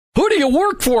Who do you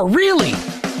work for, really?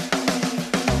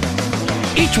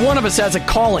 Each one of us has a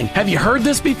calling. Have you heard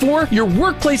this before? Your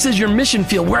workplace is your mission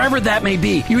field, wherever that may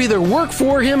be. You either work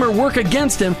for him or work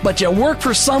against him, but you work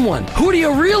for someone. Who do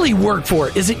you really work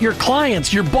for? Is it your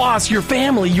clients, your boss, your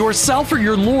family, yourself, or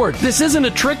your Lord? This isn't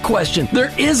a trick question.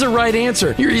 There is a right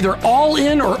answer. You're either all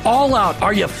in or all out.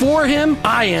 Are you for him?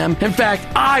 I am. In fact,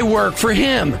 I work for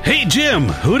him. Hey, Jim,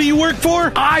 who do you work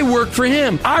for? I work for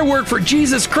him. I work for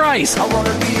Jesus Christ. I want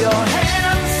to be your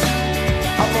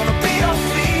hands. I want to be your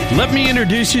feet. Let me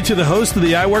introduce you to the host of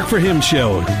the I Work For Him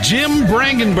show, Jim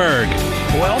Brangenberg.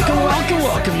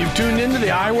 Welcome. You've tuned into the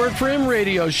I Work For Him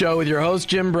radio show with your host,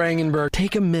 Jim Brangenberg.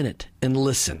 Take a minute and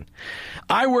listen.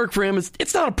 I Work For Him,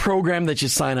 it's not a program that you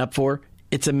sign up for.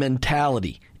 It's a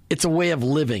mentality. It's a way of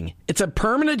living. It's a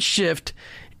permanent shift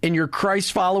in your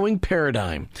Christ-following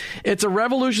paradigm. It's a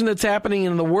revolution that's happening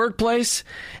in the workplace,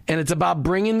 and it's about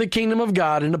bringing the kingdom of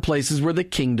God into places where the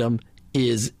kingdom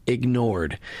is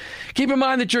ignored. Keep in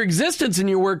mind that your existence in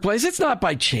your workplace, it's not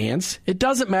by chance. It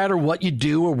doesn't matter what you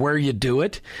do or where you do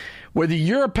it. Whether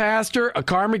you're a pastor, a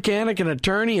car mechanic, an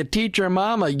attorney, a teacher, a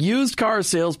mom, a used car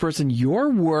salesperson, your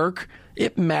work,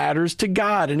 it matters to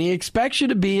God, and He expects you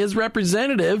to be His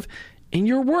representative in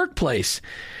your workplace.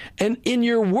 And in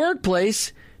your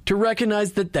workplace, to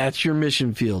recognize that that's your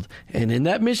mission field. And in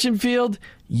that mission field,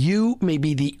 you may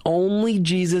be the only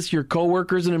Jesus your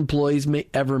coworkers and employees may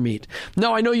ever meet.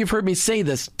 Now, I know you've heard me say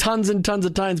this tons and tons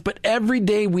of times, but every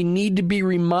day we need to be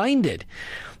reminded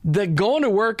that going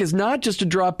to work is not just to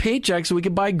draw paychecks so we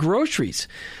can buy groceries.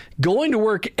 Going to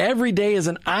work every day is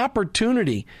an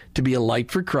opportunity to be a light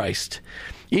for Christ.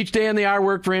 Each day on the I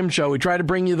Work For Him show, we try to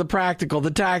bring you the practical, the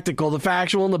tactical, the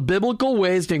factual, and the biblical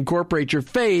ways to incorporate your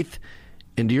faith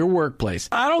into your workplace.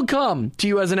 I don't come to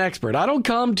you as an expert. I don't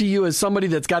come to you as somebody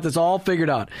that's got this all figured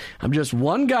out. I'm just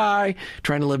one guy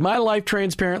trying to live my life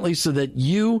transparently so that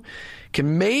you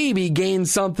can maybe gain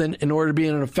something in order to be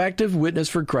an effective witness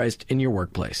for Christ in your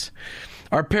workplace.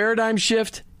 Our paradigm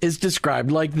shift is described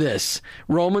like this.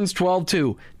 Romans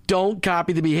 12:2. Don't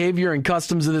copy the behavior and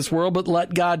customs of this world, but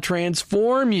let God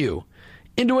transform you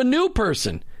into a new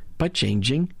person by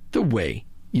changing the way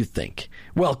you think.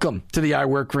 Welcome to the I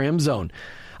Work For Him zone.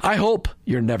 I hope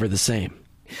you're never the same.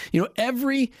 You know,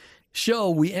 every show,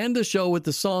 we end the show with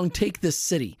the song, Take This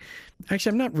City.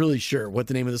 Actually, I'm not really sure what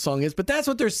the name of the song is, but that's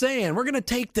what they're saying. We're going to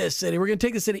take this city. We're going to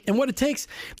take the city. And what it takes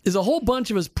is a whole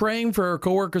bunch of us praying for our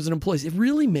coworkers and employees. It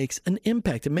really makes an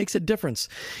impact. It makes a difference.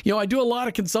 You know, I do a lot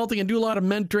of consulting and do a lot of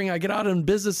mentoring. I get out in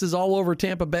businesses all over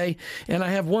Tampa Bay, and I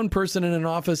have one person in an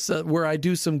office where I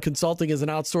do some consulting as an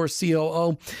outsourced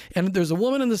COO. And there's a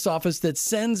woman in this office that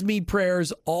sends me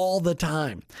prayers all the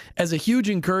time as a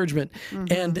huge encouragement. Mm-hmm.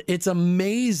 And it's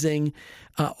amazing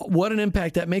what an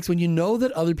impact that makes when you know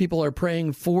that other people are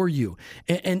praying for you.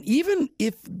 And even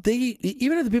if the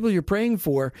people you're praying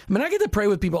for, I mean, I get to pray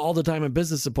with people all the time in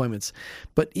business appointments.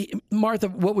 But Martha,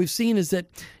 what we've seen is that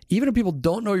even if people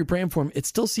don't know you're praying for them, it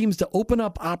still seems to open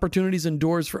up opportunities and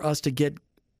doors for us to get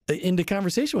into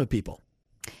conversation with people.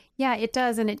 Yeah, it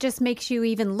does. And it just makes you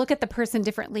even look at the person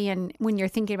differently. And when you're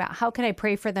thinking about how can I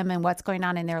pray for them and what's going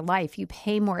on in their life, you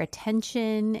pay more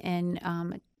attention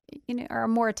and are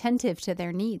more attentive to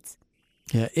their needs.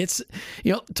 Yeah, it's,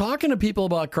 talking to people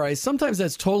about Christ, sometimes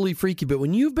that's totally freaky, but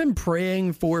when you've been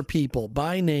praying for people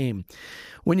by name,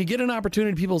 when you get an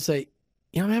opportunity, people say,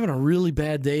 I'm having a really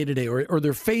bad day today, or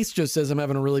their face just says, I'm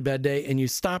having a really bad day, and you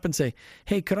stop and say,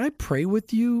 hey, could I pray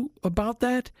with you about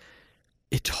that?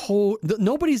 I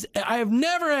have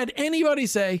never had anybody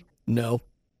say no.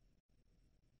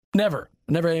 Never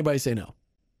had anybody say no.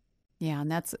 Yeah,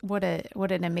 and that's what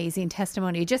an amazing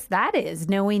testimony. Just that is,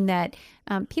 knowing that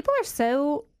people are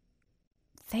so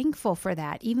thankful for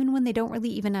that, even when they don't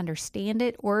really even understand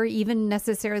it or even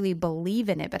necessarily believe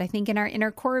in it. But I think in our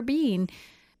inner core being,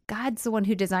 God's the one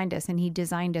who designed us, and He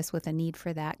designed us with a need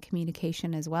for that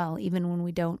communication as well, even when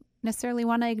we don't necessarily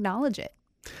want to acknowledge it.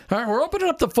 All right, we're opening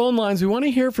up the phone lines. We want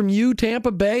to hear from you, Tampa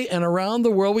Bay, and around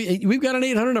the world. We've got an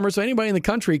 800 number, so anybody in the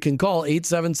country can call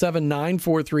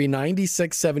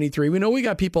 877-943-9673. We know we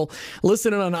got people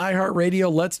listening on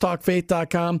iHeartRadio,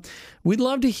 letstalkfaith.com. We'd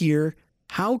love to hear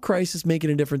how Christ is making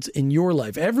a difference in your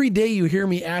life. Every day you hear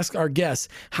me ask our guests,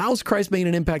 how's Christ making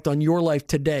an impact on your life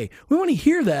today? We want to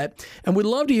hear that, and we'd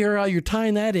love to hear how you're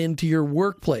tying that into your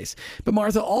workplace. But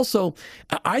Martha, also,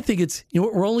 I think it's,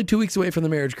 we're only 2 weeks away from the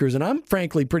marriage cruise, and I'm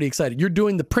frankly pretty excited. You're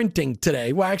doing the printing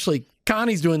today. Well, actually,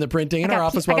 Connie's doing the printing in our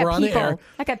office while we're on the air.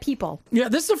 I got people. Yeah,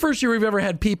 this is the first year we've ever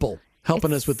had people.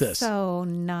 helping us with this. So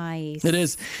nice. It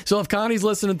is. So if Connie's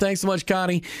listening, thanks so much,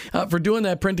 Connie, for doing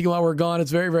that printing while we're gone.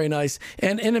 It's very, very nice.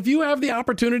 And if you have the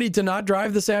opportunity to not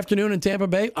drive this afternoon in Tampa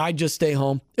Bay, I'd just stay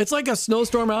home. It's like a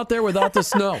snowstorm out there without the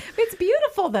snow. It's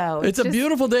beautiful, though. It's a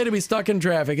beautiful day to be stuck in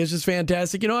traffic. It's just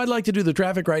fantastic. You know, I'd like to do the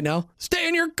traffic right now. Stay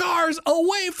in your cars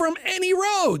away from any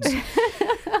roads.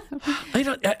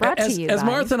 As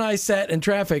Martha and I sat in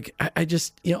traffic, I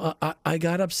just, I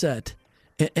got upset.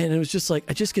 And it was just like,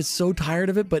 I just get so tired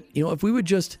of it. But, if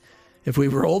we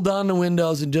rolled down the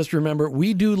windows and just remember,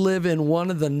 we do live in one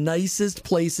of the nicest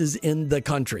places in the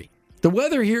country. The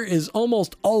weather here is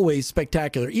almost always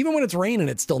spectacular. Even when it's raining,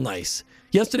 it's still nice.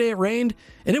 Yesterday it rained,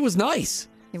 and it was nice.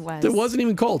 It was. It wasn't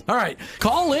even cold. All right,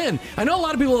 call in. I know a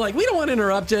lot of people are like, we don't want to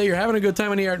interrupt you. You're having a good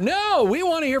time in the air. No, we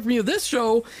want to hear from you. This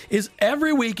show is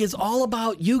every week is all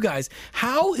about you guys.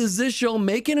 How is this show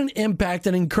making an impact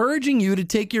and encouraging you to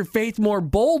take your faith more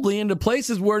boldly into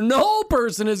places where no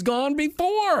person has gone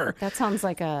before? That sounds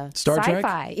like a Star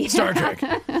sci-fi. Trek? Star Trek.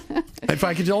 If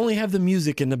I could only have the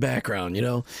music in the background,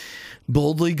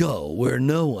 boldly go where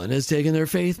no one has taken their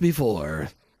faith before.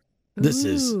 This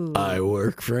is I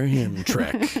Work for Him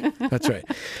Trek. That's right.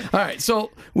 All right.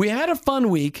 So we had a fun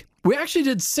week. We actually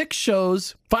did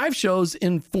 5 shows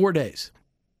in 4 days.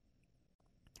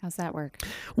 How's that work?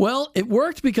 Well, it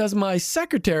worked because my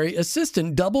secretary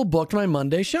assistant double booked my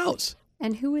Monday shows.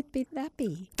 And who would that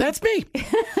be? That's me.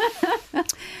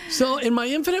 So in my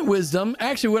infinite wisdom,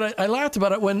 actually, what I laughed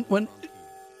about it when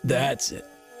that's it.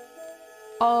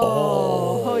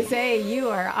 Oh, Jose, you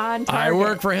are on target. I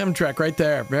Work for Him Trek right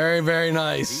there. Very, very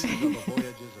nice.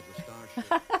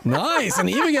 Nice. And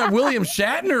even got William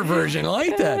Shatner version. I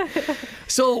like that.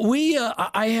 So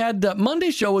I had Monday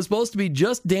show was supposed to be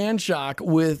just Dan Schock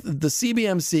with the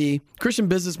CBMC, Christian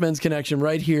Businessmen's Connection,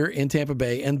 right here in Tampa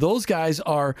Bay. And those guys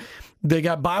they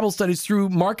got Bible studies through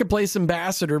Marketplace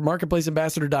Ambassador,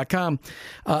 marketplaceambassador.com.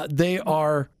 They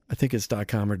are, I think it's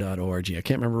 .com or .org. I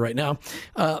can't remember right now.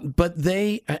 But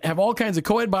they have all kinds of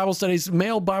co-ed Bible studies,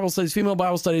 male Bible studies, female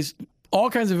Bible studies, all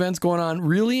kinds of events going on,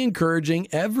 really encouraging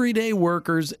everyday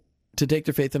workers to take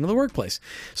their faith into the workplace.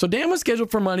 So Dan was scheduled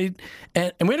for Monday,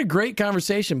 and we had a great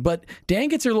conversation, but Dan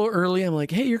gets here a little early. I'm like,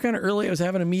 hey, you're kind of early. I was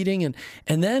having a meeting.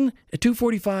 And then at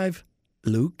 2:45,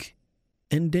 Luke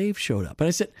and Dave showed up. And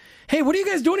I said, hey, what are you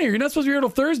guys doing here? You're not supposed to be here until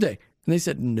Thursday. And they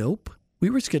said, nope, we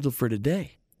were scheduled for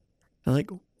today. I'm like,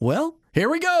 well, here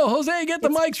we go. Jose, get the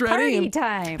mics ready. Party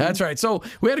time. That's right. So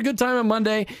we had a good time on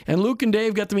Monday, and Luke and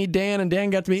Dave got to meet Dan, and Dan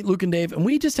got to meet Luke and Dave, and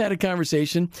we just had a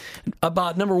conversation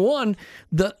about, number one,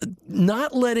 the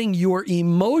not letting your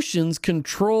emotions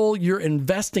control your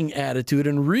investing attitude,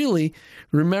 and really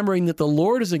remembering that the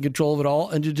Lord is in control of it all,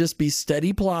 and to just be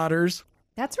steady plotters.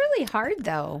 That's really hard,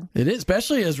 though. It is,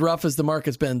 especially as rough as the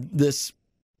market's been this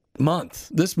month.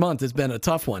 This month has been a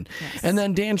tough one. Yes. And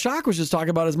then Dan Schock was just talking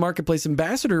about his Marketplace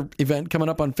Ambassador event coming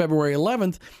up on February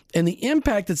 11th and the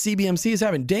impact that CBMC is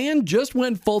having. Dan just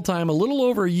went full-time a little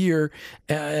over a year,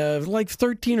 like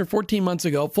 13 or 14 months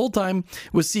ago, full-time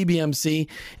with CBMC.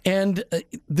 And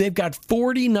they've got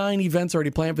 49 events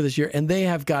already planned for this year. And they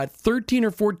have got 13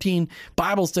 or 14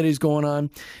 Bible studies going on.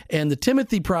 And the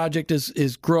Timothy Project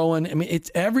is growing. I mean,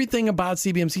 it's everything about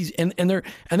CBMC. And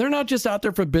they're not just out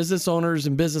there for business owners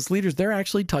and business leaders. They're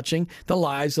actually touching the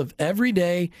lives of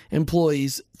everyday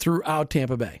employees throughout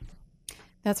Tampa Bay.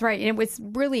 That's right. And it was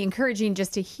really encouraging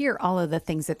just to hear all of the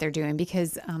things that they're doing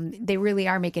because they really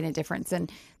are making a difference.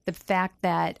 And the fact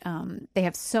that they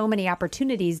have so many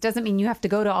opportunities doesn't mean you have to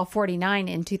go to all 49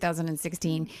 in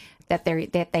 2016 that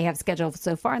they have scheduled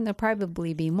so far, and there'll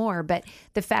probably be more. But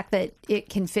the fact that it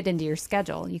can fit into your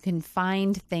schedule, you can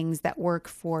find things that work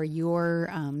for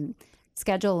your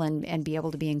schedule and be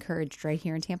able to be encouraged right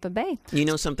here in Tampa Bay. You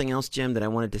know something else, Jim, that I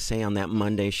wanted to say on that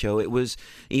Monday show? It was,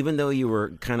 even though you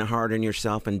were kind of hard on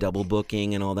yourself and double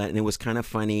booking and all that, and it was kind of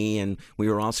funny and we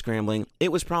were all scrambling,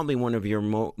 it was probably one of your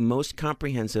most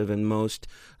comprehensive and most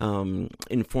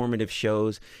informative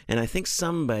shows. And I think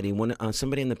somebody in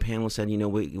the panel said,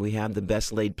 we have the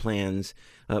best laid plans,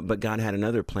 but God had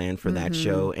another plan for that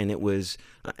show, and it was,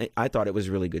 I thought it was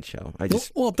a really good show.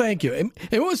 Well, thank you.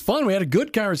 It was fun. We had a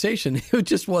good conversation. It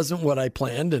just wasn't what I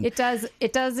planned. And it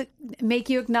does make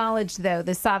you acknowledge, though,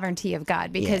 the sovereignty of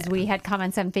God, because we had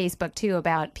comments on Facebook, too,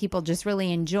 about people just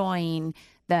really enjoying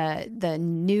the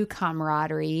new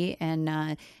camaraderie,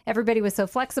 and everybody was so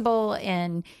flexible.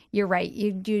 And you're right,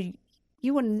 you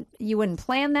wouldn't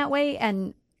plan that way,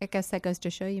 and I guess that goes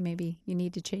to show you maybe you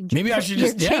need to change. Maybe I should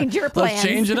just change your plans. Let's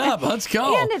change it up. Let's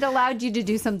go. And it allowed you to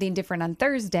do something different on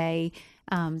Thursday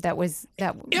That was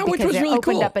Yeah, because which was it really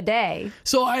opened cool. up a day.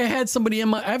 So I had somebody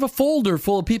I have a folder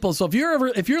full of people. So if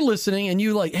you're listening and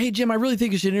you like, hey, Jim, I really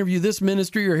think you should interview this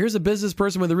ministry, or here's a business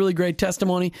person with a really great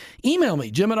testimony, email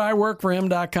me,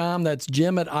 jim@iworkforhim.com. That's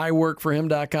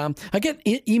jim@iworkforhim.com. I get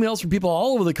emails from people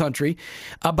all over the country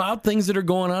about things that are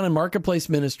going on in marketplace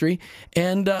ministry.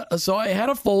 And so I had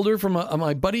a folder from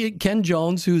my buddy Ken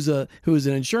Jones, who's an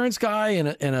insurance guy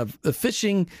and a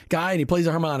fishing guy, and he plays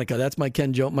a harmonica. That's my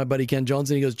buddy Ken Jones.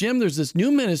 And he goes, Jim, there's this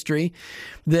new ministry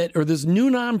this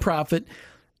new nonprofit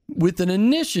with an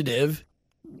initiative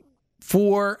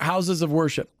for houses of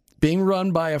worship being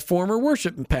run by a former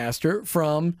worship pastor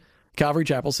from Calvary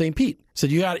Chapel, St. Pete.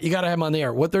 Said, you got to have them on the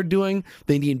air. What they're doing,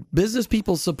 they need business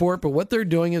people's support, but what they're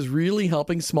doing is really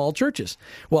helping small churches.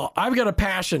 Well, I've got a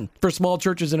passion for small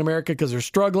churches in America because they're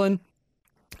struggling.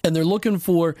 And they want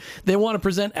to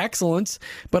present excellence,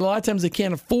 but a lot of times they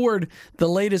can't afford the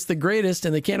latest, the greatest,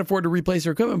 and they can't afford to replace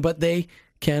their equipment, but they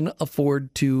can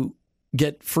afford to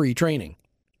get free training.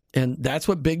 And that's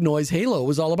what Big Noise Halo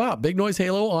was all about. Big Noise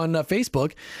Halo on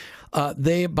Facebook.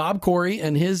 Bob Corey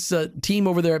and his team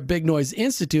over there at Big Noise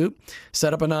Institute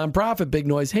set up a nonprofit, Big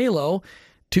Noise Halo,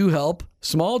 to help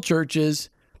small churches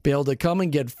be able to come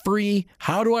and get free,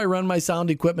 how do I run my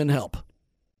sound equipment help.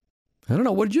 I don't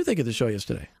know. What did you think of the show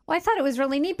yesterday? Well, I thought it was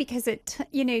really neat because it,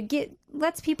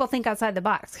 lets people think outside the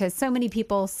box, because so many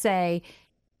people say,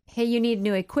 hey, you need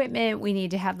new equipment. We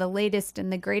need to have the latest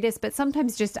and the greatest. But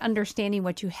sometimes just understanding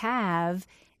what you have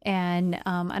and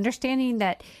understanding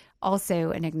that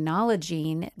also, and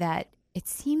acknowledging that it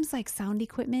seems like sound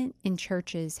equipment in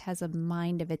churches has a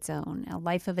mind of its own, a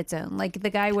life of its own. Like the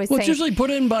guy was saying, it's usually put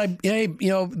in by,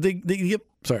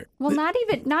 sorry. Well, not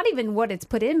even what it's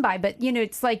put in by, but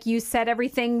it's like you set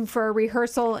everything for a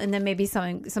rehearsal, and then maybe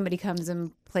somebody comes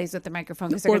and plays with the microphone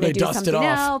because they're going to do something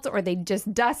else, or they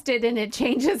just dust it and it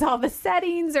changes all the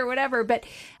settings or whatever. But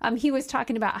he was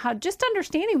talking about how just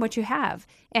understanding what you have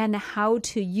and how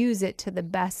to use it to the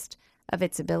best of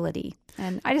its ability.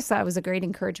 And I just thought it was a great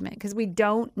encouragement, because we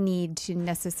don't need to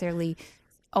necessarily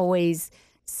always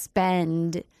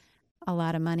spend a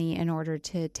lot of money in order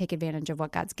to take advantage of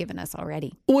what God's given us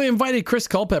already. We invited Chris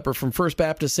Culpepper from First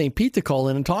Baptist St. Pete to call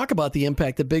in and talk about the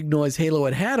impact that Big Noise Halo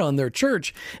had on their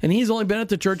church. And he's only been at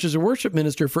the church as a worship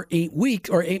minister for 8 weeks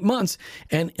or 8 months.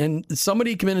 And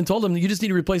somebody came in and told him, you just need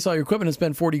to replace all your equipment and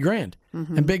spend $40,000.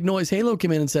 Mm-hmm. And Big Noise Halo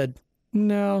came in and said,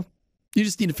 no, you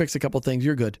just need to fix a couple things.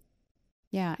 You're good.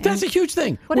 Yeah, that's a huge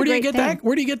thing. Where do you get that?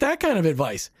 Where do you get that kind of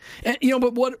advice? And,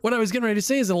 but what I was getting ready to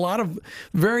say is that a lot of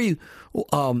very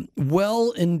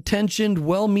well-intentioned,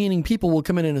 well-meaning people will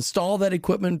come in and install that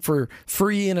equipment for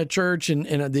free in a church, and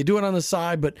they do it on the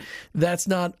side, but that's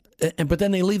not. But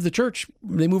then they leave the church,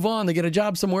 they move on, they get a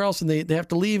job somewhere else, and they have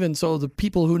to leave, and so the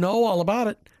people who know all about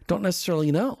it don't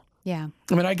necessarily know. Yeah.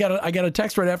 I mean, I got a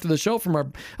text right after the show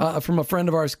from a friend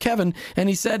of ours, Kevin, and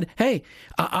he said, "Hey,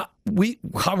 we're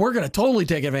going to totally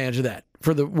take advantage of that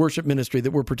for the worship ministry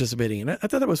that we're participating in." I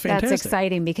thought that was fantastic. That's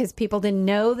exciting, because people didn't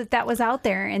know that was out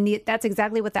there, and that's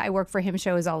exactly what the I Work for Him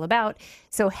show is all about.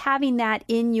 So having that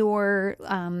in your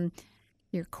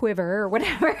quiver, or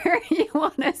whatever you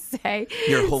want to say.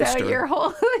 Your holster. So your I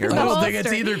don't think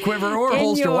it's either quiver or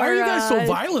holster. Why are you guys so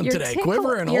violent today?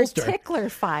 Quiver and holster. Your tickler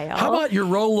file. How about your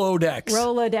Rolodex?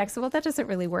 Rolodex. Well, that doesn't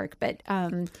really work, but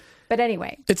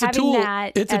anyway, it's a tool.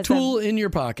 It's a tool in your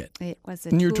pocket. It was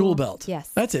in your tool belt.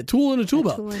 Yes, that's it. Tool in a tool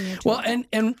belt. Well,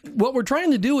 and what we're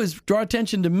trying to do is draw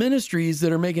attention to ministries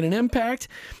that are making an impact.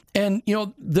 And,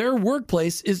 their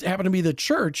workplace happened to be the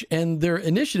church, and their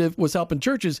initiative was helping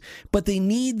churches, but they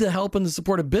need the help and the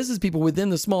support of business people within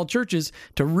the small churches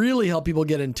to really help people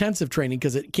get intensive training,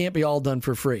 because it can't be all done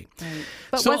for free. Right.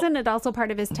 But wasn't it also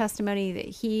part of his testimony that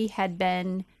he had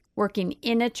been working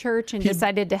in a church and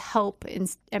decided to help,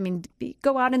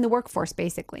 go out in the workforce,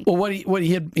 basically? Well,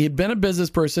 he had been a business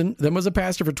person, then was a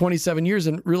pastor for 27 years,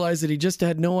 and realized that he just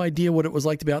had no idea what it was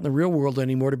like to be out in the real world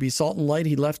anymore, to be salt and light.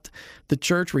 He left the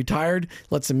church, retired,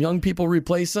 let some young people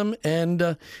replace him,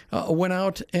 and went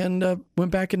out and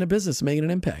went back into business, making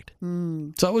an impact.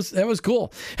 So that was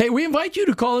cool. Hey, we invite you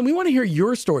to call in. We want to hear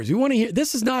your stories. We want to hear.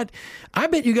 This is not. I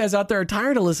bet you guys out there are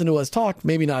tired of listening to us talk.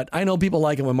 Maybe not. I know people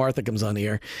like it when Martha comes on the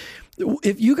air.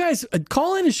 If you guys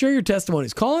call in and share your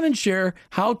testimonies, call in and share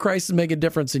how Christ is making a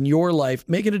difference in your life,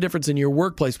 making a difference in your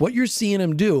workplace, what you're seeing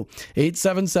him do.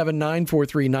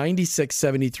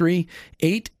 877-943-9673,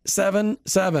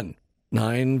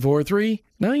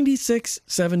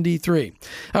 877-943-9673.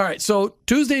 All right, so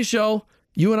Tuesday's show,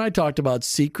 you and I talked about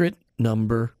secret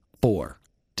number 4,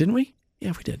 didn't we?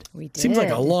 Yeah, we did. We did. Seems like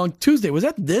a long Tuesday. Was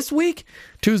that this week?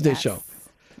 Tuesday's show.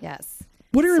 Yes.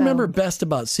 What do you remember best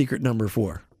about secret number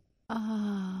 4?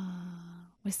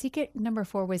 Was secret number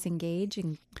 4 was engage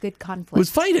and good conflict. It was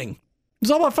fighting. It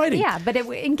was all about fighting. Yeah, but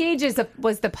engage was the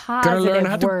Gonna positive learn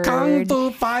how word. to kung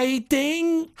fu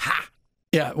fighting. Ha!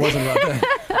 Yeah, it wasn't about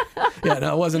that. Yeah,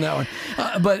 no, it wasn't that one.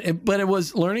 But it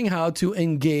was learning how to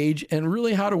engage and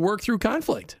really how to work through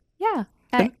conflict. Yeah.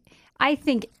 I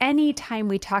think anytime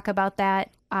we talk about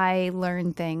that, I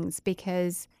learn things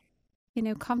because,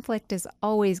 conflict is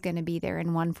always going to be there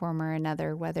in one form or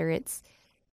another, whether it's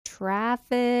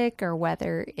traffic or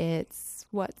whether it's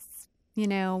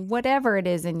whatever it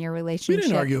is in your relationship. We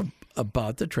didn't argue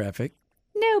about the traffic.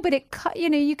 No, but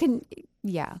you can,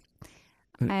 yeah.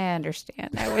 I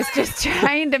understand. I was just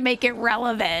trying to make it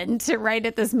relevant right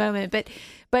at this moment.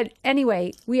 But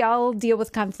anyway, we all deal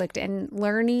with conflict and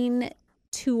learning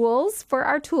tools for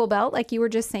our tool belt, like you were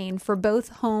just saying, for both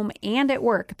home and at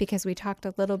work, because we talked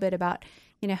a little bit about,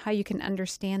 how you can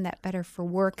understand that better for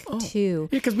work too.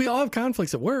 Yeah, because we all have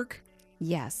conflicts at work.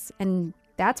 Yes. And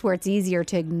that's where it's easier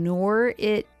to ignore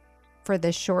it for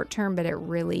the short term, but it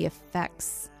really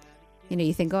affects.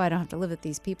 You think, I don't have to live with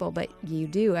these people, but you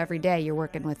do every day. You're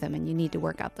working with them and you need to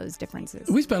work out those differences.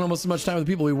 We spend almost as much time with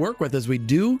the people we work with as we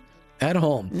do at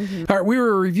home. Mm-hmm. All right, we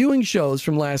were reviewing shows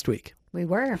from last week. We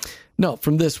were. No,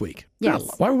 from this week. Yes.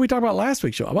 Why would we talk about last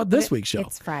week's show? How about this week's show?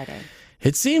 It's Friday.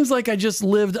 It seems like I just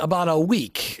lived about a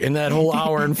week in that whole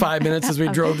hour and 5 minutes as we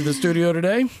drove to the studio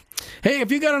today. Hey,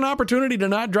 if you got an opportunity to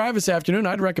not drive this afternoon,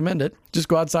 I'd recommend it. Just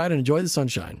go outside and enjoy the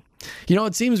sunshine.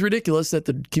 It seems ridiculous that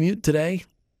the commute today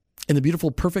in the beautiful,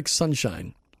 perfect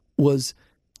sunshine was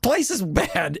twice as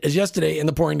bad as yesterday in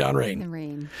the pouring down rain. The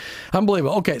rain.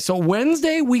 Unbelievable. Okay, so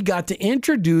Wednesday we got to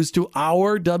introduce to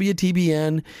our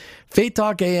WTBN Faith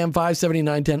Talk AM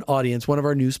 57910 audience one of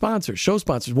our new sponsors, show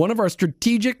sponsors, one of our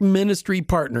strategic ministry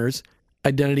partners,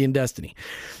 Identity and Destiny.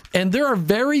 And there are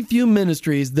very few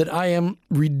ministries that I am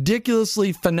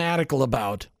ridiculously fanatical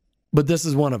about, but this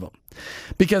is one of them.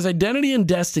 Because Identity and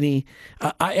Destiny,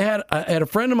 I had a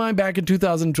friend of mine back in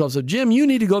 2012 said, Jim, you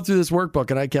need to go through this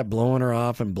workbook. And I kept blowing her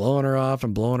off and blowing her off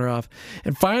and blowing her off.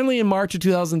 And finally, in March of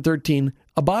 2013,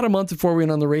 about a month before we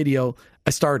went on the radio,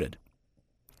 I started.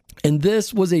 And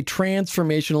this was a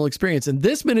transformational experience. And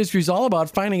this ministry is all about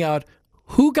finding out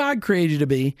who God created you to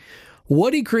be,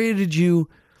 what he created you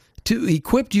to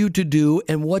equip you to do,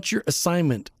 and what your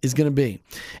assignment is going to be.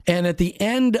 And at the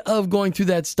end of going through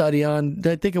that study on,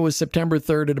 I think it was September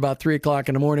 3rd at about 3 o'clock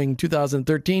in the morning,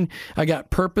 2013, I got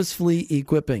purposefully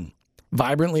equipping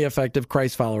vibrantly effective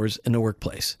Christ followers in the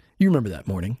workplace. You remember that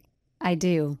morning? I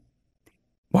do.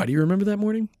 Why do you remember that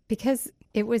morning? Because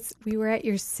we were at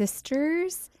your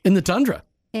sister's. In the tundra.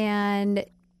 And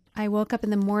I woke up in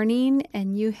the morning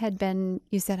and you said,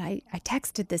 I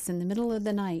texted this in the middle of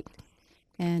the night.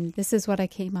 And this is what I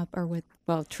came up with.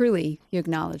 Well, truly, you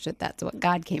acknowledge that that's what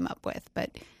God came up with. But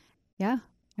yeah,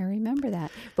 I remember that.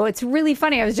 But it's really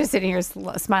funny. I was just sitting here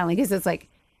smiling because it's like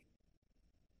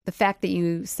the fact that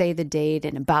you say the date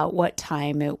and about what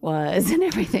time it was and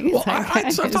everything. Well,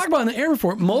 I've talked about in the air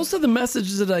before. Most of the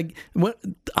messages that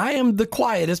I am the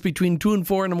quietest between 2 and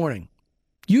 4 in the morning,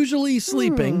 usually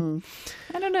sleeping.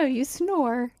 I don't know. You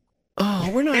snore.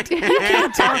 Oh, we're not. You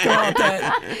can't talk about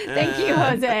that. Thank you,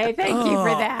 Jose. Thank you for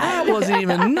that. That wasn't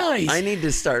even nice. I need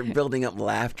to start building up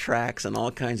laugh tracks and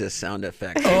all kinds of sound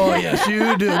effects. Oh, yes,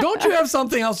 you do. Don't you have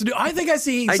something else to do? I think I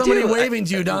see somebody waving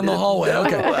to you down the hallway.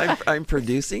 Okay. I'm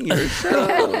producing your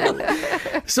show.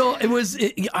 So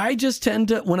I just tend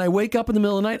to, when I wake up in the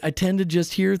middle of the night, I tend to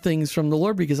just hear things from the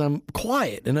Lord because I'm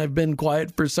quiet, and I've been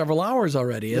quiet for several hours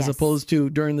already, as opposed to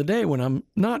during the day when I'm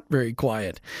not very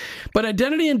quiet. But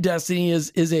Identity and Destiny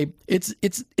is a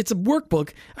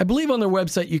workbook. I believe on their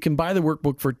website you can buy the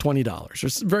workbook for $20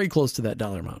 or very close to that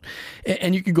dollar amount,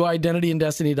 and you can go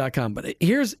identityanddestiny.com. But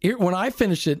when I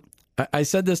finished it, I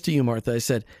said this to you, Martha. I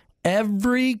said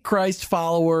every Christ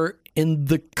follower in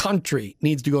the country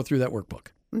needs to go through that workbook.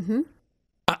 Mm-hmm.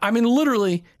 I mean,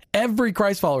 literally every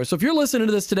Christ follower. So if you're listening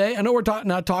to this today, I know we're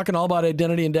not talking all about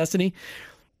identity and destiny,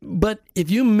 but if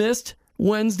you missed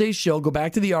Wednesday's show, go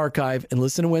back to the archive and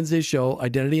listen to Wednesday's show,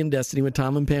 Identity and Destiny with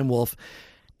Tom and Pam Wolf.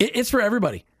 It's for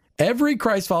everybody. Every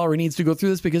Christ follower needs to go through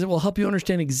this because it will help you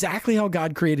understand exactly how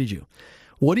God created you,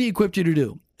 what he equipped you to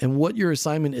do, and what your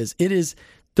assignment is. It is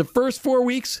the first 4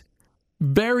 weeks,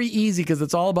 very easy because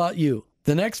it's all about you.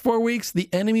 The next 4 weeks, the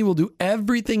enemy will do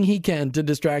everything he can to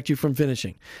distract you from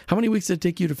finishing. How many weeks did it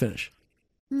take you to finish?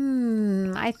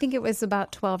 I think it was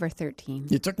about 12 or 13.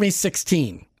 It took me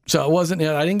 16. So it wasn't,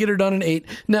 I didn't get her done in 8.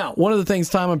 Now, one of the things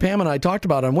Tom and Pam and I talked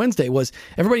about on Wednesday was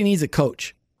everybody needs a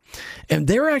coach. And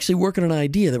they were actually working on an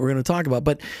idea that we're going to talk about.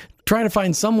 But trying to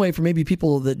find some way for maybe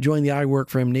people that join the I Work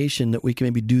for Him Nation that we can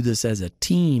maybe do this as a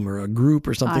team or a group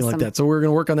or something like Awesome. that. So we're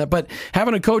going to work on that. But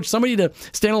having a coach, somebody to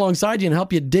stand alongside you and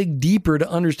help you dig deeper to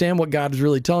understand what God is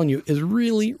really telling you is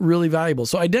really, really valuable.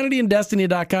 So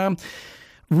identityanddestiny.com.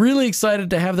 Really excited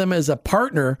to have them as a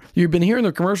partner. You've been hearing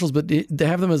their commercials, but to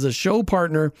have them as a show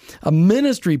partner, a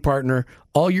ministry partner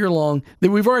all year long.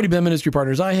 We've already been ministry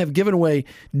partners. I have given away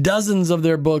dozens of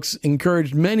their books,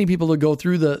 encouraged many people to go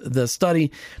through the study,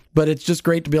 but it's just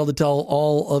great to be able to tell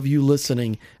all of you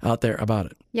listening out there about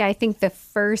it. Yeah, I think the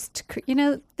first,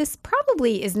 this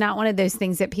probably is not one of those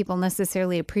things that people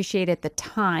necessarily appreciate at the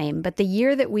time, but the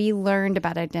year that we learned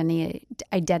about identity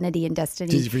and destiny.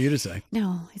 It's easy for you to say.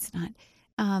 No, it's not.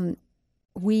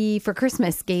 We, for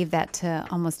Christmas, gave that to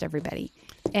almost everybody.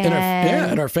 In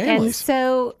our families. And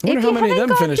so, I wonder if how you many of haven't them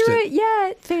gone finished through it. it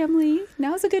yet, family,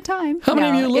 now's a good time. How many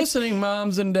of No, you it's- listening,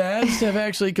 moms and dads, have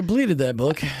actually completed that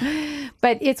book?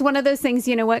 But it's one of those things,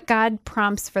 you know what? God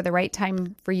prompts for the right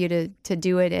time for you to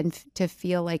do it and to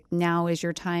feel like now is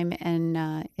your time,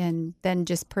 and then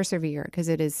just persevere because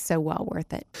it is so well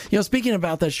worth it. Speaking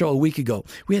about that show a week ago,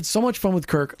 we had so much fun with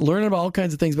Kirk, learning about all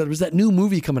kinds of things, but there was that new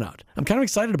movie coming out. I'm kind of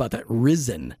excited about that,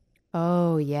 Risen.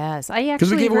 Oh, yes. I actually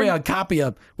Because we gave away heard- a copy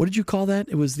of, what did you call that?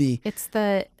 It was the... It's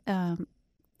the novelization.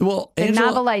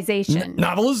 novelization.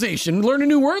 Novelization. Learned a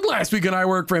new word last week and I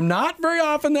Work for Him. Not very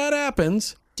often that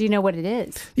happens. Do you know what it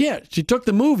is? Yeah, she took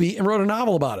the movie and wrote a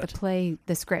novel about it.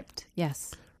 The script.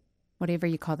 Yes. Whatever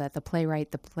you call that, the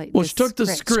playwright, Well, she took the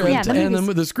script Yeah, and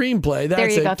movie's- the screenplay. That's There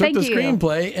you it. go. Took Thank the you.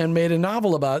 screenplay and made a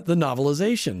novel about the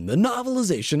novelization. The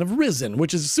novelization of Risen,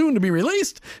 which is soon to be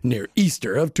released near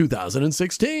Easter of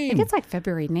 2016. I think it's like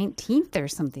February 19th or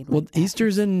something Well, like that.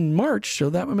 Easter's in March,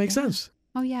 so that would make sense.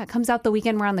 Oh, yeah. It comes out the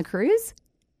weekend we're on the cruise.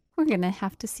 We're going to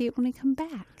have to see it when we come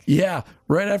back. Yeah,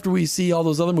 right after we see all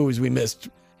those other movies we missed.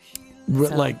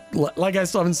 Like I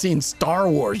still haven't seen Star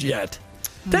Wars yet.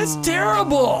 That's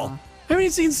terrible. I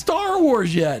haven't seen Star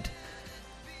Wars yet.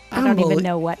 I don't even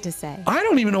know what to say. I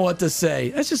don't even know what to say.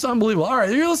 That's just unbelievable. All right,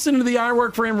 you're listening to the I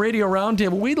Work for Him Radio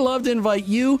Roundtable. We'd love to invite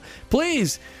you.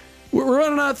 Please, we're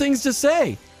running out of things to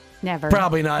say. Never.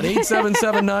 Probably not.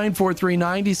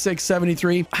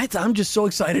 877-943-9673. I'm just so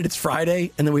excited it's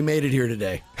Friday and then we made it here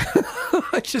today.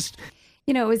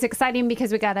 It was exciting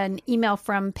because we got an email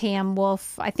from Pam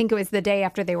Wolf. I think it was the day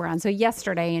after they were on. So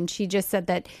yesterday. And she just said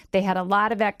that they had a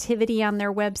lot of activity on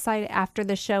their website after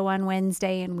the show on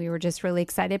Wednesday. And we were just really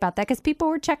excited about that because people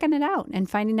were checking it out and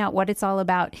finding out what it's all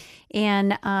about.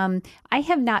 And I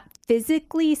have not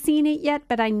physically seen it yet,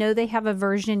 but I know they have a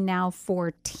version now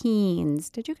for teens.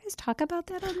 Did you guys talk about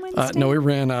that on Wednesday? No, we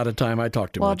ran out of time. I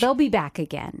talked too much. Well, they'll be back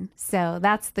again. So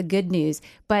that's the good news.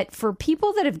 But for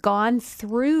people that have gone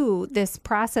through this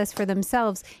process for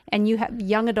themselves and you have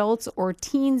young adults or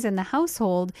teens in the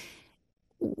household,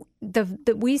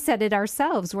 we said it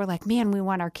ourselves. We're like, man, we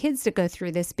want our kids to go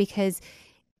through this because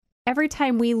every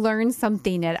time we learn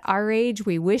something at our age,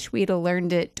 we wish we'd have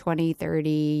learned it 20, 30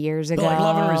 years ago. Like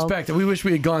love and respect. We wish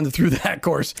we had gone through that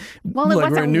course. Well, like it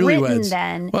wasn't we're written newlyweds.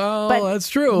 then. Well, but that's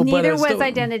true. Neither but was still...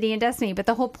 Identity and Destiny. But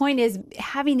the whole point is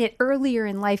having it earlier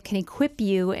in life can equip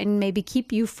you and maybe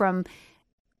keep you from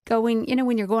going,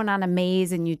 when you're going on a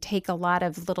maze and you take a lot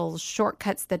of little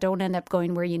shortcuts that don't end up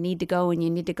going where you need to go and you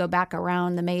need to go back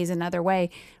around the maze another way.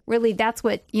 Really, that's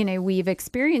what, we've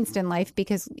experienced in life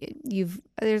because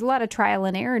there's a lot of trial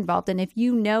and error involved. And if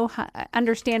you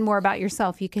understand more about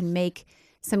yourself, you can make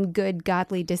some good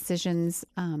godly decisions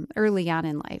early on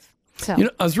in life. So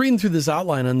I was reading through this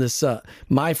outline on this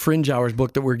My Fringe Hours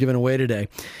book that we're giving away today.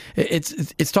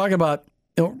 It's talking about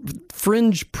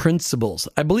fringe principles.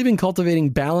 I believe in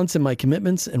cultivating balance in my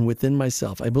commitments and within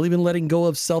myself. I believe in letting go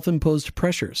of self-imposed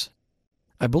pressures.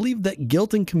 I believe that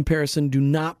guilt and comparison do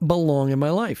not belong in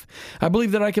my life. I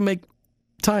believe that I can make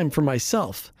time for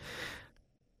myself.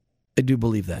 I do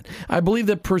believe that. I believe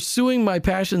that pursuing my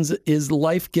passions is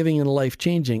life-giving and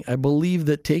life-changing. I believe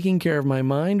that taking care of my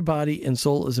mind, body, and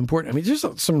soul is important. I mean, there's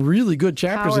some really good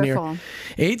chapters in here.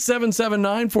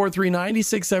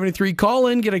 877-943-9673. Call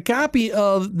in, get a copy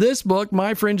of this book,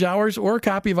 My Fringe Hours, or a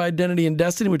copy of Identity and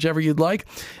Destiny, whichever you'd like.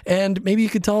 And maybe you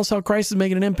could tell us how Christ is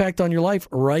making an impact on your life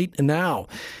right now.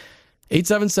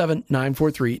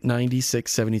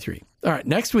 877-943-9673. All right,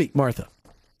 next week, Martha.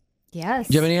 yes.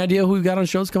 Do you have any idea who we've got on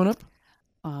shows coming up?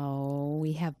 Oh,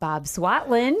 we have Bob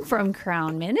Swatland from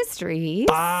Crown Ministries.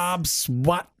 Bob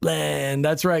Swatland.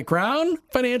 That's right. Crown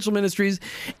Financial Ministries,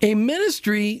 a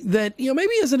ministry that,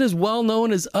 maybe isn't as well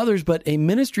known as others, but a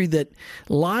ministry that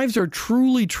lives are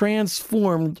truly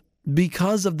transformed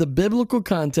because of the biblical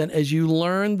content as you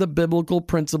learn the biblical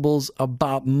principles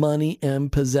about money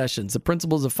and possessions, the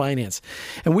principles of finance.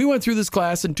 And we went through this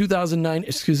class in 2099.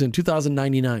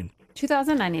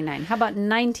 2099. How about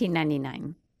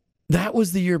 1999? That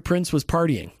was the year Prince was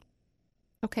partying.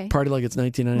 Okay. Party like it's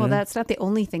 1999. Well, that's not the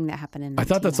only thing that happened in 1999. I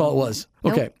thought that's all it was.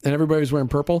 Nope. Okay. And everybody was wearing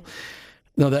purple?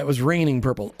 No, that was raining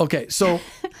purple. Okay. So...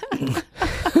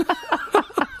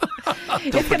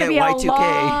 It's going to be Y2K. a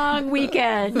long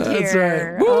weekend here. That's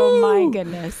right. Oh, Woo! my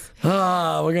goodness.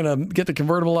 We're going to get the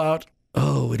convertible out.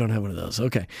 Oh, we don't have one of those.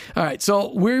 Okay. All right.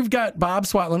 So we've got Bob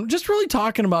Swatland just really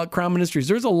talking about Crown Ministries.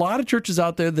 There's a lot of churches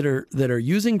out there that are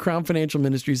using Crown Financial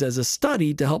Ministries as a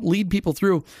study to help lead people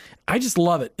through. I just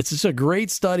love it. It's just a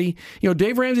great study. You know,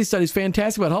 Dave Ramsey's study is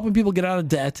fantastic about helping people get out of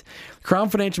debt. Crown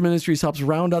Financial Ministries helps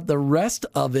round out the rest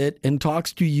of it and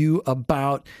talks to you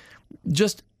about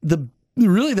just the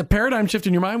paradigm shift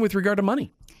in your mind with regard to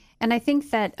money. And I think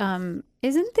that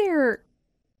isn't there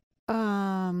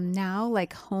now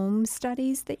like home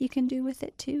studies that you can do with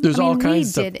it too? There's all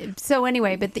kinds of stuff. So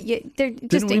anyway, but they're just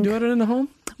Didn't we do it in the home?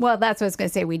 Well, that's what I was going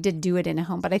to say. We did do it in a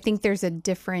home, but I think there's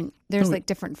different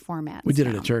formats. We did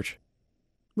it now. at church.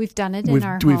 We've done it in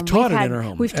our home. We've taught it in our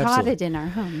home. We've taught Absolutely. it in our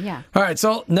home, yeah. All right,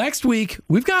 so next week,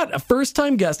 we've got a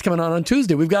first-time guest coming on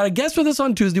Tuesday. We've got a guest with us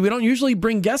on Tuesday. We don't usually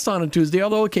bring guests on Tuesday,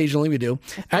 although occasionally we do.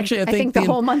 Actually, I think the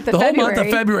whole month of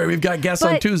February, we've got guests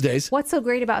on But Tuesdays. What's so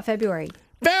great about February?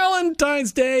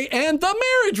 Valentine's Day and the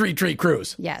Marriage Retreat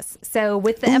Cruise. Yes. So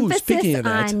with the speaking emphasis of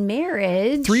that, on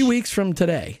marriage. 3 weeks from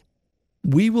today,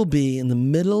 we will be in the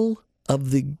middle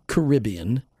of the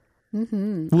Caribbean.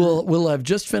 Mm-hmm. We'll have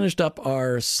just finished up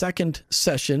our second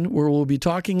session where we'll be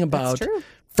talking about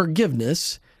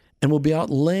forgiveness, and we'll be out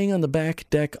laying on the back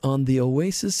deck on the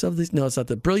oasis of the... No, it's not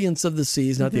the brilliance of the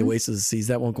seas, not the oasis of the seas.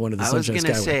 That won't go into the Sunshine Skyway. I was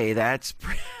going to say, that's...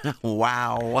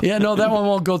 wow. Yeah, no, that one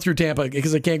won't go through Tampa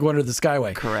because it can't go under the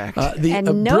Skyway. Correct.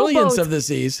 And no brilliance boats, of the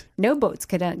seas. No boats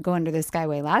could go under the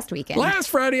Skyway last weekend. Last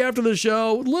Friday after the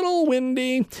show, little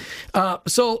windy.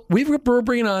 So we're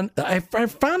bringing on... I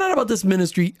found out about this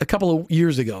ministry a couple of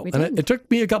years ago, and it took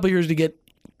me a couple of years to get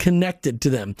connected to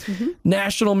them.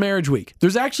 National Marriage Week.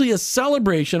 There's actually a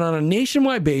celebration on a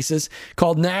nationwide basis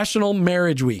called National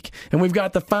Marriage Week. And we've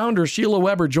got the founder, Sheila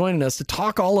Weber, joining us to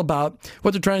talk all about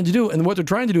what they're trying to do. And what they're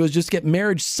trying to do is just get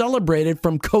marriage celebrated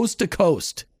from coast to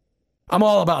coast. I'm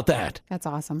all about that. That's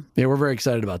awesome. Yeah, we're very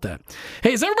excited about that.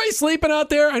 Hey, is everybody sleeping out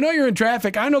there? I know you're in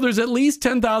traffic. I know there's at least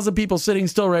 10,000 people sitting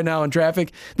still right now in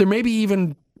traffic. There may be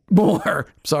even more.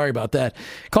 Sorry about that.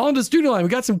 Call into the studio line. We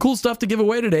got some cool stuff to give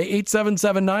away today.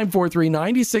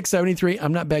 877-943-9673.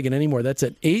 I'm not begging anymore. That's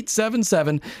it.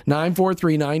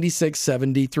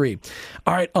 877-943-9673.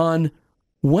 All right. On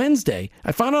Wednesday,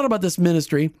 I found out about this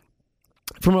ministry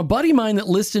from a buddy of mine that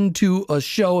listened to a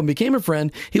show and became a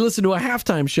friend. He listened to a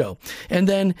halftime show.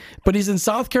 But he's in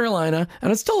South Carolina,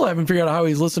 and I still haven't figured out how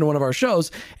he's listened to one of our shows.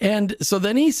 And so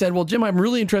then he said, well, Jim, I'm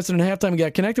really interested in halftime. He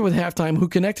got connected with halftime, who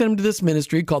connected him to this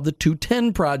ministry called the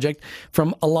 210 Project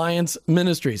from Alliance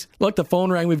Ministries. Look, the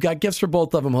phone rang. We've got gifts for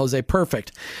both of them, Jose.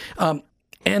 Perfect.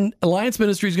 And Alliance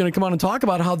Ministries is going to come on and talk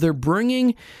about how they're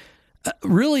bringing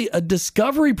really a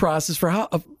discovery process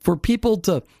for people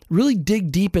to really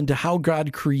dig deep into how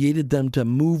God created them to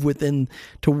move within,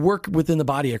 to work within the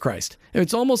body of Christ.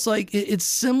 It's almost like it's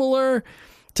similar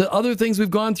to other things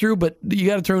we've gone through, but you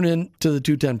got to turn in to the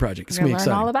 210 Project. It's going to be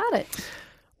exciting. Learn all about it.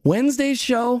 Wednesday's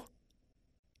show,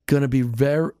 going to be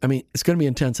it's going to be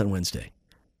intense on Wednesday.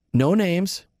 No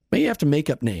names. Maybe you have to make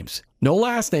up names. No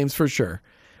last names for sure.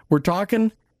 We're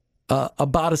talking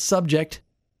about a subject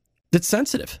that's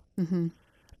sensitive. Mm-hmm.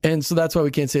 And so that's why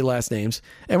we can't say last names.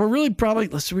 And we're really probably,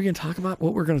 we're going to talk about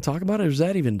what we're going to talk about, or is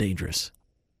that even dangerous?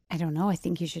 I don't know. I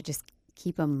think you should just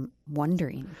keep them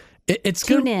wondering. It's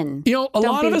Tune gonna, in. You know, a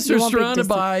lot of us are surrounded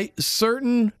by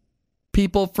certain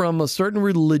people from a certain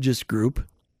religious group,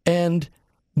 and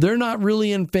they're not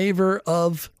really in favor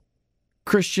of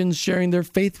Christians sharing their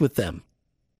faith with them.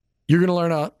 You're going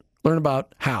to learn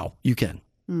about how you can.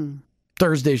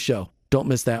 Thursday's show. Don't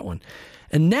miss that one.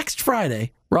 And next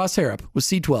Friday, Ross Harrop with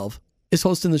C12 is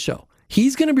hosting the show.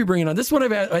 He's going to be bringing on, this is what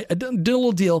I did a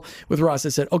little deal with Ross. I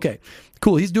said, okay,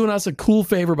 cool. He's doing us a cool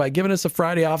favor by giving us a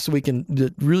Friday off so we can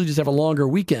really just have a longer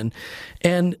weekend.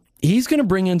 And he's going to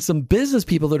bring in some business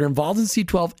people that are involved in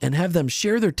C12 and have them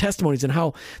share their testimonies and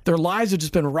how their lives have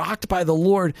just been rocked by the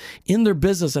Lord in their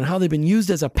business and how they've been used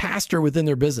as a pastor within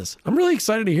their business. I'm really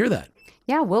excited to hear that.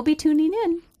 Yeah, we'll be tuning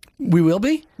in. We will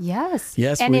be? Yes.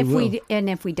 Yes, and we if will. And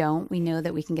if we don't, we know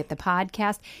that we can get the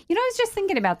podcast. You know, I was just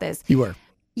thinking about this. You were.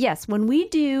 Yes, when we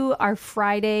do our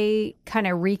Friday kind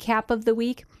of recap of the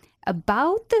week,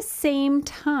 about the same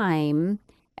time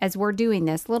as we're doing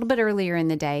this a little bit earlier in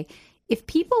the day, if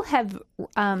people have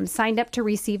signed up to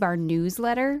receive our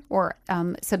newsletter or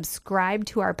subscribe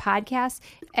to our podcast,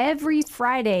 every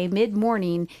Friday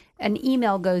mid-morning, an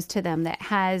email goes to them that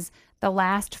has the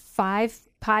last 5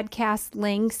 podcast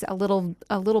links, a little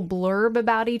blurb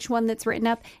about each one that's written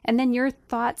up, and then your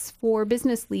Thoughts for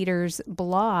Business Leaders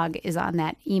blog is on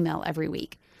that email every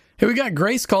week. Hey, we got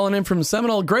Grace calling in from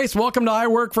Seminole. Grace, welcome to I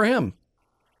Work for Him.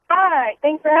 Hi,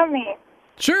 thanks for having me.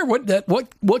 Sure.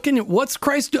 What's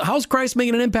Christ? How's Christ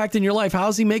making an impact in your life?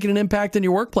 How's He making an impact in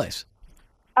your workplace?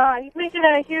 He's making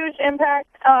a huge impact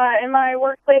in my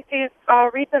workplace. He's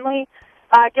recently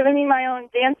given me my own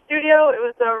dance studio. It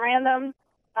was a random,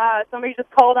 somebody just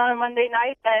called on a Monday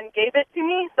night and gave it to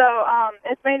me. So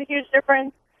it's made a huge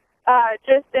difference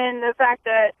just in the fact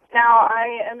that now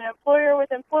I am an employer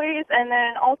with employees, and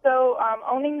then also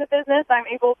owning the business, I'm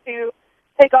able to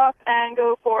take off and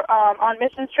go for on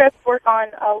missions trips, work on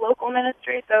a local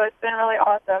ministry. So it's been really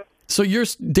awesome. So your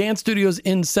dance studio's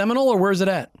in Seminole, or where's it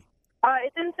at?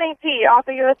 It's in St. Pete, off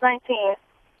of US 19.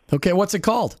 Okay, what's it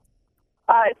called?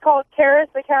 It's called Charis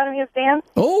Academy of Dance.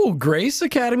 Oh, Grace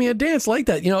Academy of Dance, like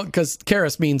that. Because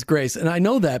Charis means grace, and I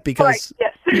know that because right,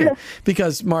 yes. yeah,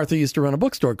 because Martha used to run a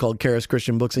bookstore called Charis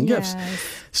Christian Books and Gifts.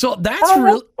 So that's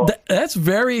cool. that's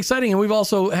very exciting, and we've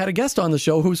also had a guest on the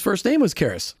show whose first name was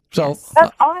Charis. So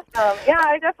that's awesome. Yeah,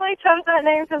 I definitely chose that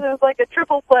name because it was like a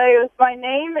triple play. It was my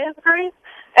name is Grace,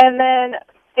 and then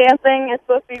dancing is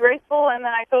supposed to be graceful, and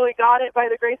then I totally got it by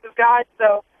the grace of God.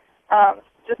 So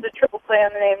just a triple play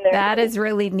on the name there. That is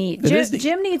really neat.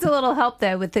 Jim needs a little help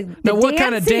though with the now, what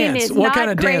kind of dance? Is what not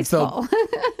kind of graceful. dance though?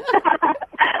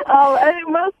 I think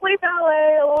mostly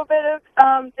ballet, a little bit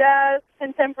of jazz,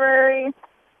 contemporary.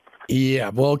 Yeah,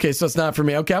 well, okay, so it's not for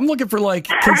me. Okay, I'm looking for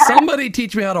can somebody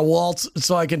teach me how to waltz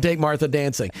so I can take Martha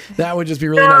dancing? That would just be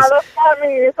really nice. No, that's not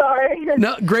me. Sorry.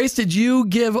 No, Grace, did you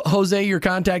give Jose your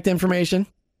contact information?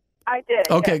 I did.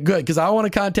 Okay, yes. good, because I want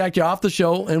to contact you off the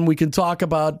show, and we can talk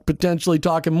about potentially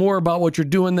talking more about what you're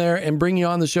doing there and bring you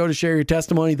on the show to share your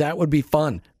testimony. That would be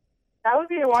fun. That would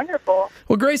be wonderful.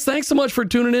 Well, Grace, thanks so much for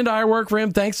tuning in to I Work for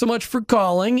Him. Thanks so much for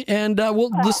calling, and we'll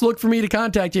just look for me to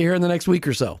contact you here in the next week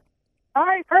or so. All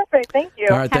right, perfect. Thank you.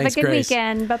 All right, Have thanks, a good Grace.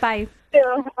 weekend. Bye-bye.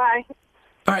 Bye.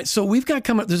 All right, so we've got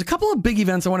coming up. There's a couple of big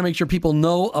events I want to make sure people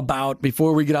know about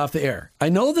before we get off the air. I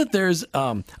know that there's,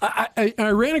 I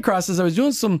ran across this. I was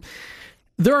doing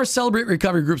there are Celebrate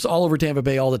Recovery groups all over Tampa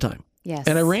Bay all the time. Yes.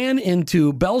 And I ran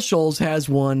into Bell Shoals has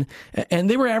one, and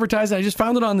they were advertising. I just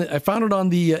found it on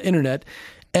the internet.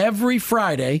 Every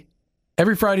Friday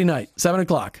night,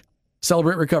 7:00,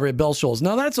 Celebrate Recovery at Bell Shoals.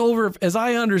 Now that's over, as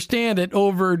I understand it,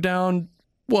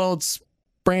 it's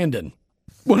Brandon.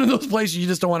 One of those places you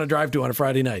just don't want to drive to on a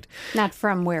Friday night. Not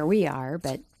from where we are,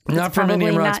 but not from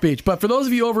Indian Rocks not... Beach. But for those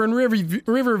of you over in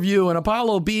Riverview and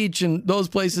Apollo Beach and those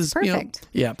places, perfect.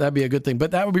 Yeah, that'd be a good thing. But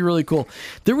that would be really cool.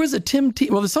 There was a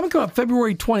there's something coming up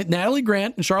February 20th. Natalie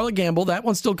Grant and Charlotte Gamble. That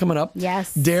one's still coming up.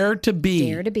 Yes. Dare to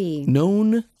be.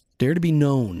 Known. Dare to be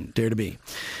known. Dare to be.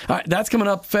 All right, that's coming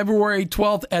up February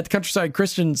 12th at the Countryside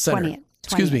Christian Center. 20th.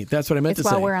 Excuse me. That's what I meant to say.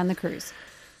 It's while we're on the cruise.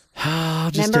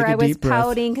 Just Remember, I was breath.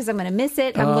 pouting because I'm going to miss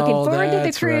it. I'm looking forward to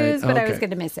the cruise, but I was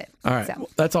going to miss it. All right. So. Well,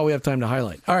 that's all we have time to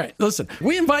highlight. All right. Listen,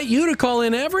 we invite you to call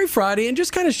in every Friday and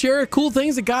just kind of share cool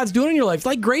things that God's doing in your life.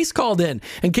 Like Grace called in,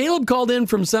 and Caleb called in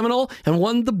from Seminole and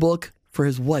won the book for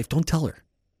his wife. Don't tell her.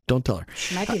 Don't tell her.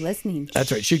 She might be listening. That's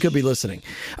right. She could be listening.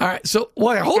 All right. So,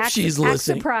 I hope she's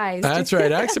listening. Act surprised. That's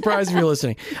right. Act surprised if you're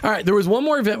listening. All right. There was one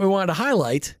more event we wanted to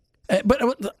highlight, but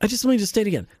let me just state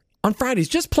again. On Fridays,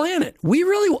 just plan it.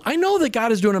 I know that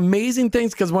God is doing amazing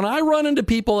things, because when I run into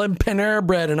people in Panera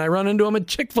Bread, and I run into them at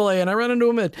Chick-fil-A, and I run into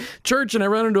them at church, and I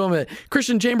run into them at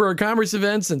Christian Chamber of Commerce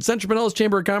events and Central Pinellas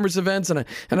Chamber of Commerce events, and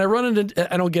I run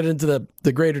into, I don't get into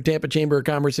the Greater Tampa Chamber of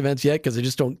Commerce events yet, because I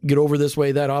just don't get over this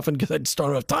way that often, because I just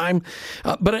don't have time.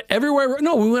 But everywhere,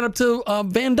 we went up to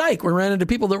Van Dyke. We ran into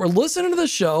people that were listening to the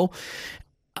show.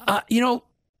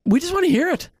 We just want to hear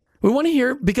it. We want to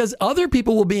hear, because other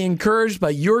people will be encouraged by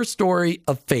your story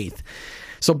of faith.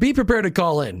 So be prepared to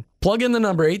call in. Plug in the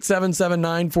number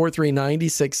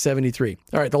 877-943-9673.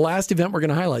 All right, the last event we're going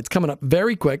to highlight is coming up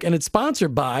very quick, and it's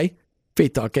sponsored by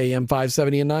Faith Talk AM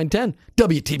 570 and 910,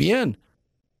 WTBN.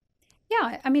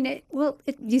 Yeah, I mean,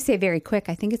 you say very quick.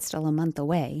 I think it's still a month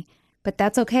away, but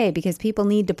that's okay, because people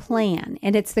need to plan,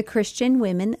 and it's the Christian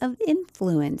Women of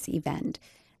Influence event.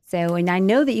 So, and I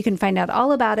know that you can find out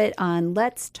all about it on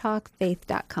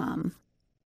letstalkfaith.com,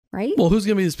 right? Well, who's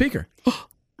going to be the speaker?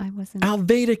 I wasn't.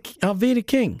 Alveda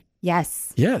King.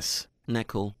 Yes. Yes. Isn't that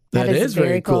cool? That is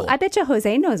very cool. I bet you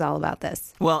Jose knows all about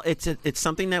this. Well, it's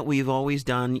something that we've always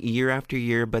done year after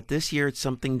year, but this year it's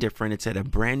something different. It's at a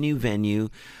brand new venue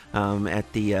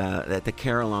at the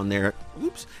Carillon there.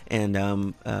 Oops. And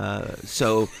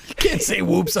so You can't say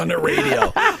whoops on the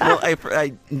radio. well,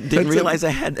 I didn't realize I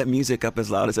had that music up as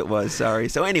loud as it was. Sorry.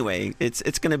 So anyway,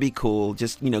 it's going to be cool.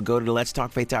 Just go to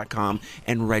letstalkfaith.com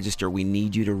and register. We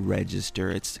need you to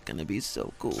register. It's going to be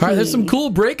so cool. All right, there's some cool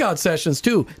breakout sessions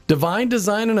too. Divine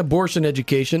design and abortion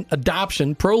education,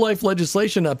 adoption, pro-life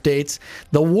legislation updates,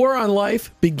 the war on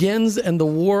life begins and the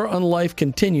war on life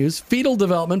continues, fetal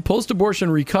development,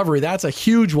 post-abortion recovery. That's a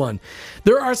huge one.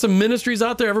 There are some ministries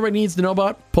out there everybody needs to know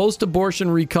about. Post-abortion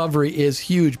recovery is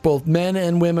huge. Both men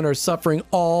and women are suffering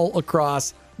all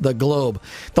across the globe.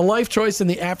 The life choice in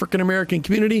the African American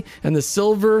community and the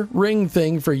silver ring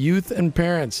thing for youth and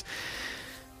parents.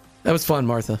 That was fun,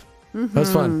 Martha. That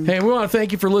was fun. Hey, we want to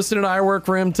thank you for listening to I Work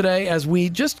For Him today as we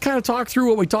just kind of talked through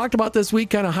what we talked about this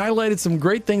week, kind of highlighted some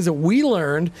great things that we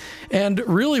learned, and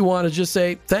really want to just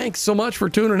say thanks so much for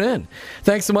tuning in.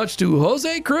 Thanks so much to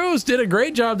Jose Cruz. Did a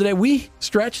great job today. We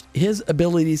stretched his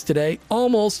abilities today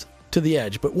almost to the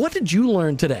edge. But what did you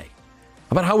learn today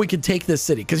about how we could take this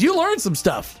city? Because you learned some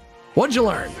stuff. What'd you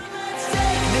learn?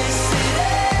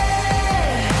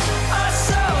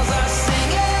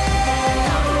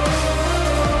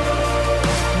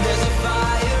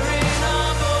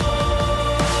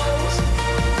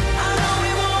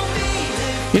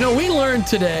 We learned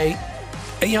today,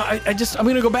 I'm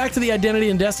going to go back to the Identity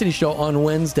and Destiny show on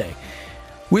Wednesday.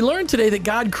 We learned today that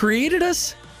God created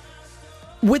us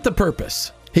with a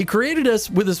purpose. He created us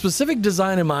with a specific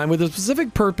design in mind, with a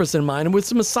specific purpose in mind, and with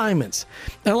some assignments.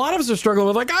 And a lot of us are struggling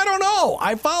with, I don't know.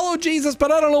 I follow Jesus,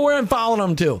 but I don't know where I'm following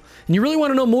him to. And you really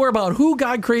want to know more about who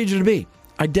God created you to be.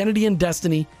 Identity and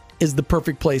Destiny is the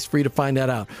perfect place for you to find that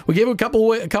out. We gave a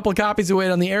couple of copies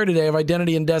away on the air today of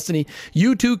Identity and Destiny.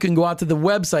 You too can go out to the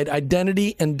website,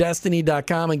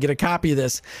 identityanddestiny.com, and get a copy of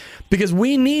this, because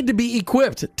we need to be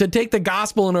equipped to take the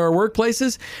gospel into our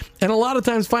workplaces. And a lot of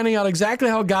times finding out exactly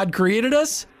how God created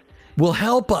us will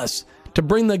help us to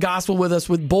bring the gospel with us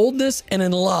with boldness and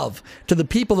in love to the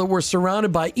people that we're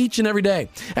surrounded by each and every day.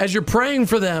 As you're praying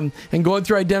for them and going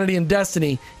through Identity and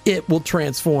Destiny, it will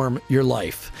transform your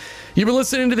life. You've been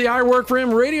listening to the I Work For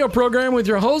Him radio program with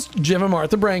your host, Jim and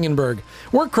Martha Brangenberg.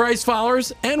 We're Christ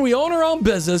followers, and we own our own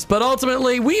business, but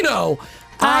ultimately we know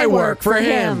I work for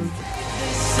Him.